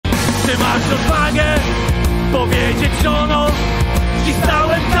Czy masz odwagę powiedzieć żono, i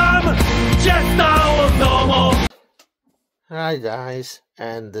stałem tam, gdzie stało domo? Hi guys,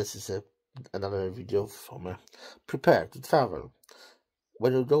 and this is another video from Prepare to Travel.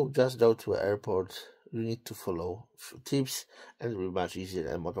 When you just go to an airport, you need to follow tips and it will be much easier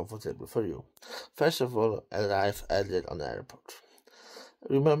and more comfortable for you. First of all, arrive early on the airport.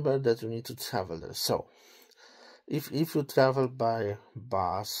 Remember that you need to travel there. So, if you travel by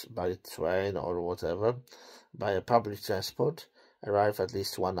bus, by train or whatever, by a public transport, arrive at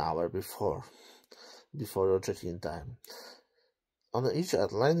least 1 hour before your check-in time. On each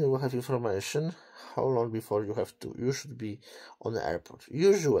airline, you will have information how long before you should be on the airport.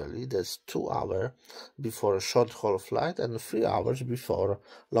 Usually, that's 2 hours before a short-haul flight and 3 hours before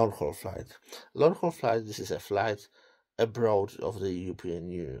long-haul flight. Long-haul flight, this is a flight abroad of the European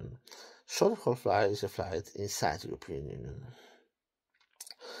Union. Short-haul flight is a flight inside the European Union.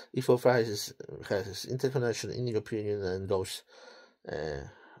 If your flight has interconnection in the European Union and goes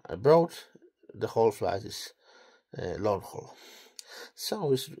abroad, the whole flight is long-haul.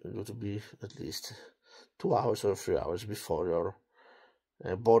 So it's going to be at least 2 hours or 3 hours before your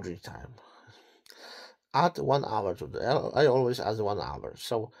boarding time. Add 1 hour to I always add 1 hour.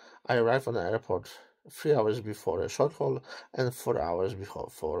 So I arrive on the airport 3 hours before a short haul and 4 hours before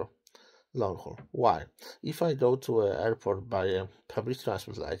for long haul. Why? If I go to an airport by a public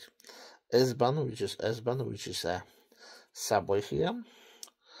transport like S-Bahn, which is a subway here,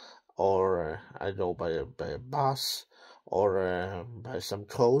 or I go by a bus, or by some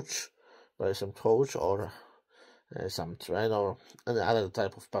coach, or some train, or any other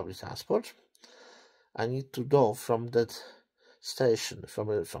type of public transport, I need to go from that station, from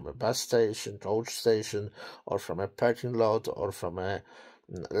a bus station, coach station, or from a parking lot, or from a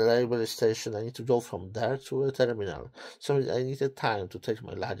railway station. I need to go from there to a terminal. So I need a time to take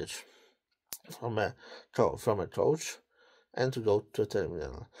my luggage from a coach and to go to a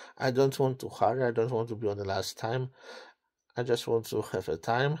terminal. I don't want to hurry. I don't want to be on the last time. I just want to have a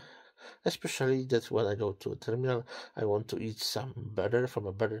time, especially that when I go to a terminal, I want to eat some burger from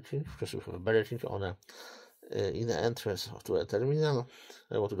a Burger King, because we have a Burger King in the entrance to a terminal.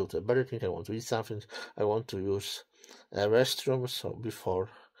 I want to go to a Burger King. I want to eat something. I want to use a restroom. So before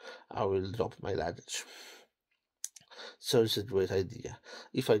I will drop my luggage. So it's a great idea.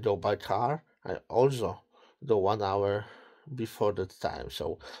 If I go by car, I also go 1 hour before that time.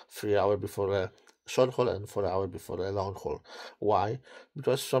 So 3 hours before a short haul and 4 hours before a long haul. Why?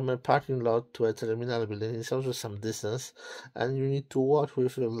 Because from a parking lot to a terminal building is also some distance, and you need to walk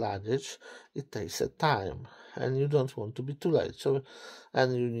with your luggage. It takes a time, and you don't want to be too late. So,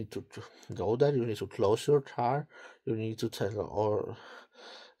 and you need to go there. You need to close your car. You need to tell or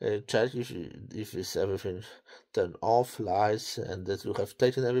check if it's everything turned off, lights, and that you have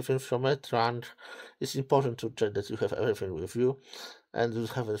taken everything from a trunk. It's important to check that you have everything with you and you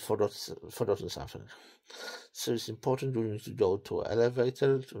haven't forgotten something. So it's important. You need to go to an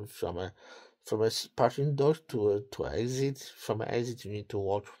elevator from a parking door to an exit. From an exit, you need to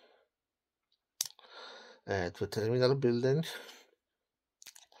walk to a terminal building.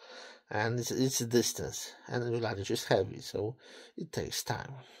 And it's a distance, and the luggage is heavy, so it takes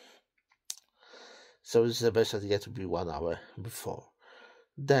time. So it's the best idea to be 1 hour before.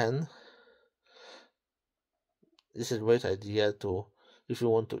 Then it's a great idea to, if you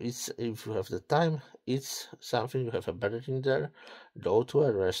want to eat, if you have the time, eat something. You have a Burger King there. Go to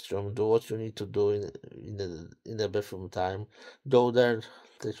a restroom. Do what you need to do in the bathroom time. Go there.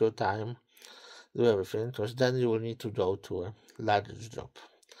 Take your time. Do everything, because then you will need to go to a luggage drop.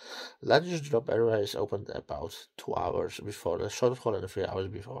 Luggage drop area is opened about 2 hours before the short haul and 3 hours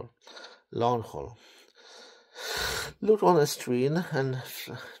before long haul. Look on the screen and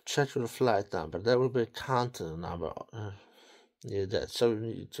check your flight number. There will be a counter number near that. So you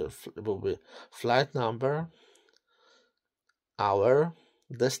need to, it will be flight number, hour,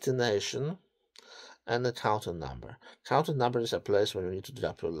 destination, and the counter number. Counter number is a place where you need to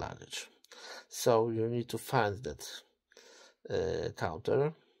drop your luggage. So you need to find that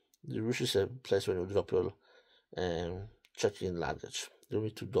counter, which is a place where you drop your check-in luggage. You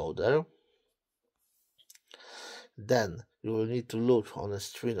need to go there. Then you will need to look on the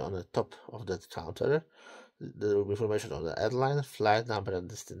screen on the top of that counter. There will be information on the airline, flight number, and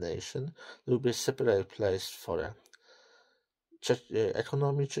destination. There will be a separate place for a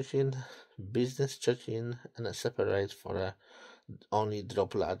economy check-in, business check-in, and a separate for a only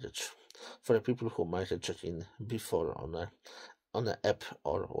drop luggage for the people who might have checked in before on the app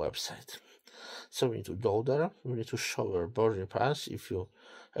or website. So we need to go there. We need to show your boarding pass if you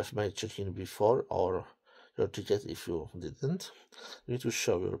have made check-in before or your ticket if you didn't. You need to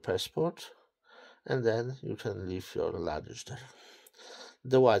show your passport, and then you can leave your luggage there.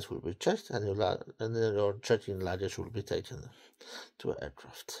 The white will be checked, and then your check-in luggage will be taken to an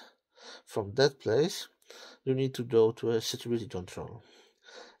aircraft. From that place, you need to go to a security control.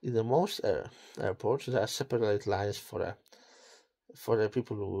 In the most airports, there are separate lines for the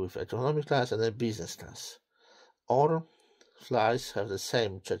people with economic class and a business class. All flights have the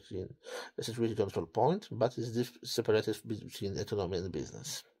same check-in security control point, but it's separated between economy and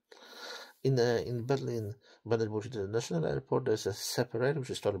business. In Berlin, Brandenburg International Airport, there's a separate,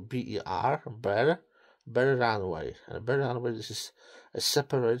 which is called BER runway. And BER runway, this is a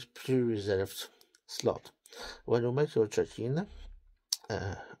separate pre-reserved slot. When you make your check-in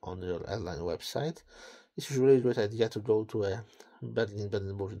on your airline website, it's usually a great idea to go to a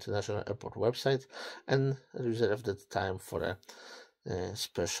Brandenburg International Airport website and reserve that time for a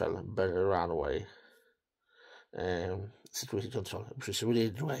special BER runway security control, which is really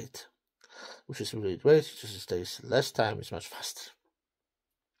great. It just takes less time, it's much faster.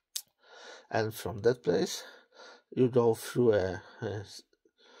 And from that place, you go through a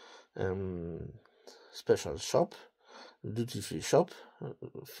special shop, duty-free shop,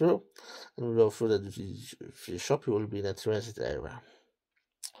 and you go through the duty-free shop, you will be in a transit area.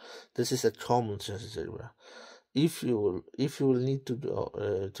 This is a common transit area. If you will need to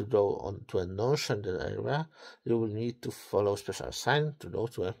go on to a non-Schengen area, you will need to follow special sign to go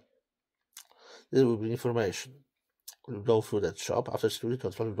to a. There will be information. You go through that shop. After security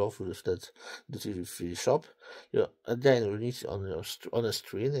control, you go through that duty-free shop. You need on a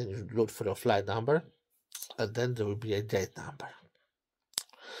screen, and you look for your flight number, and then there will be a gate number.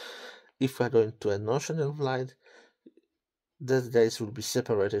 If you are going to a non-Schengen flight, that gates will be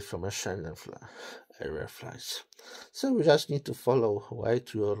separated from a Schengen area flights. So we just need to follow right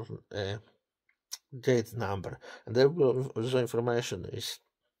to your gate number, and there will also information is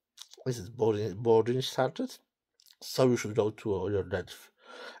boarding started, so you should go to your gate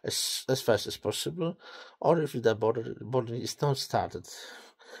as fast as possible, or if the boarding is not started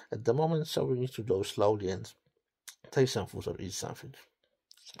at the moment, so we need to go slowly and take some food or eat something.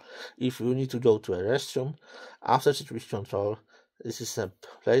 If you need to go to a restroom, after security control, this is a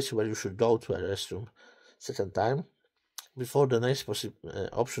place where you should go to a restroom second time. Before the next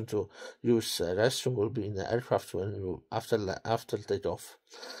option to use a restroom will be in the aircraft when you after takeoff.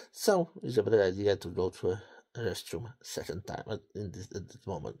 So it's a better idea to go to a restroom second time at this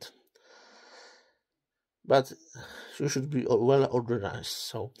moment. But you should be well organized.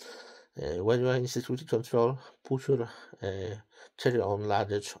 So when you are in security control, put your carry-on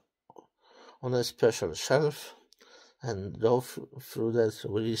luggage on a special shelf and go through that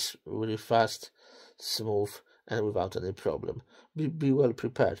really fast, smooth, and without any problem. Be well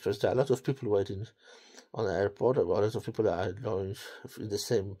prepared, because there are a lot of people waiting on the airport, a lot of people are going in the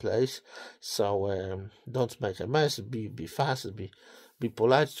same place, so don't make a mess. Be fast, be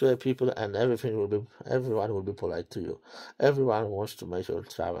polite to people, and everyone will be polite to you. Everyone wants to make your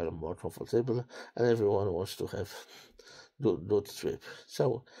travel more comfortable, and everyone wants to have good trip.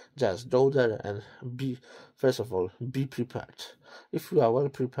 So just go there and first of all, be prepared. If you are well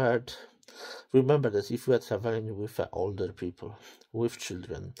prepared, remember that if you are traveling with older people, with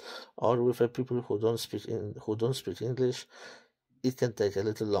children, or with people who don't speak English, it can take a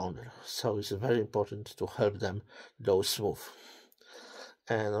little longer. So it's very important to help them go smooth.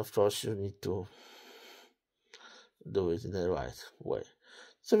 And of course, you need to do it in the right way.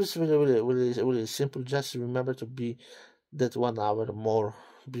 So it's really simple. Just remember to be that 1 hour more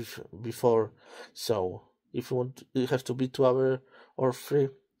before. So if you have to be 2 hours or 3.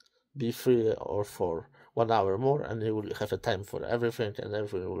 Be 3 or 4, 1 hour more, and you will have a time for everything, and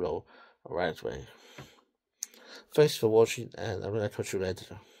everything will go the right way. Thanks for watching, and I'm gonna catch you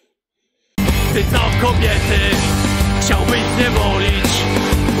later. Ty co kobiety chciałbyś zniewolić,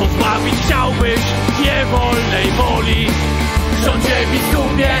 pozbawić chciałbyś niewolnej woli. Rządzie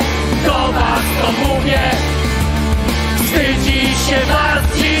biskupie, do was to mówię, wstydzi się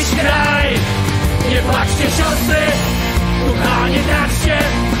was dziś kraj.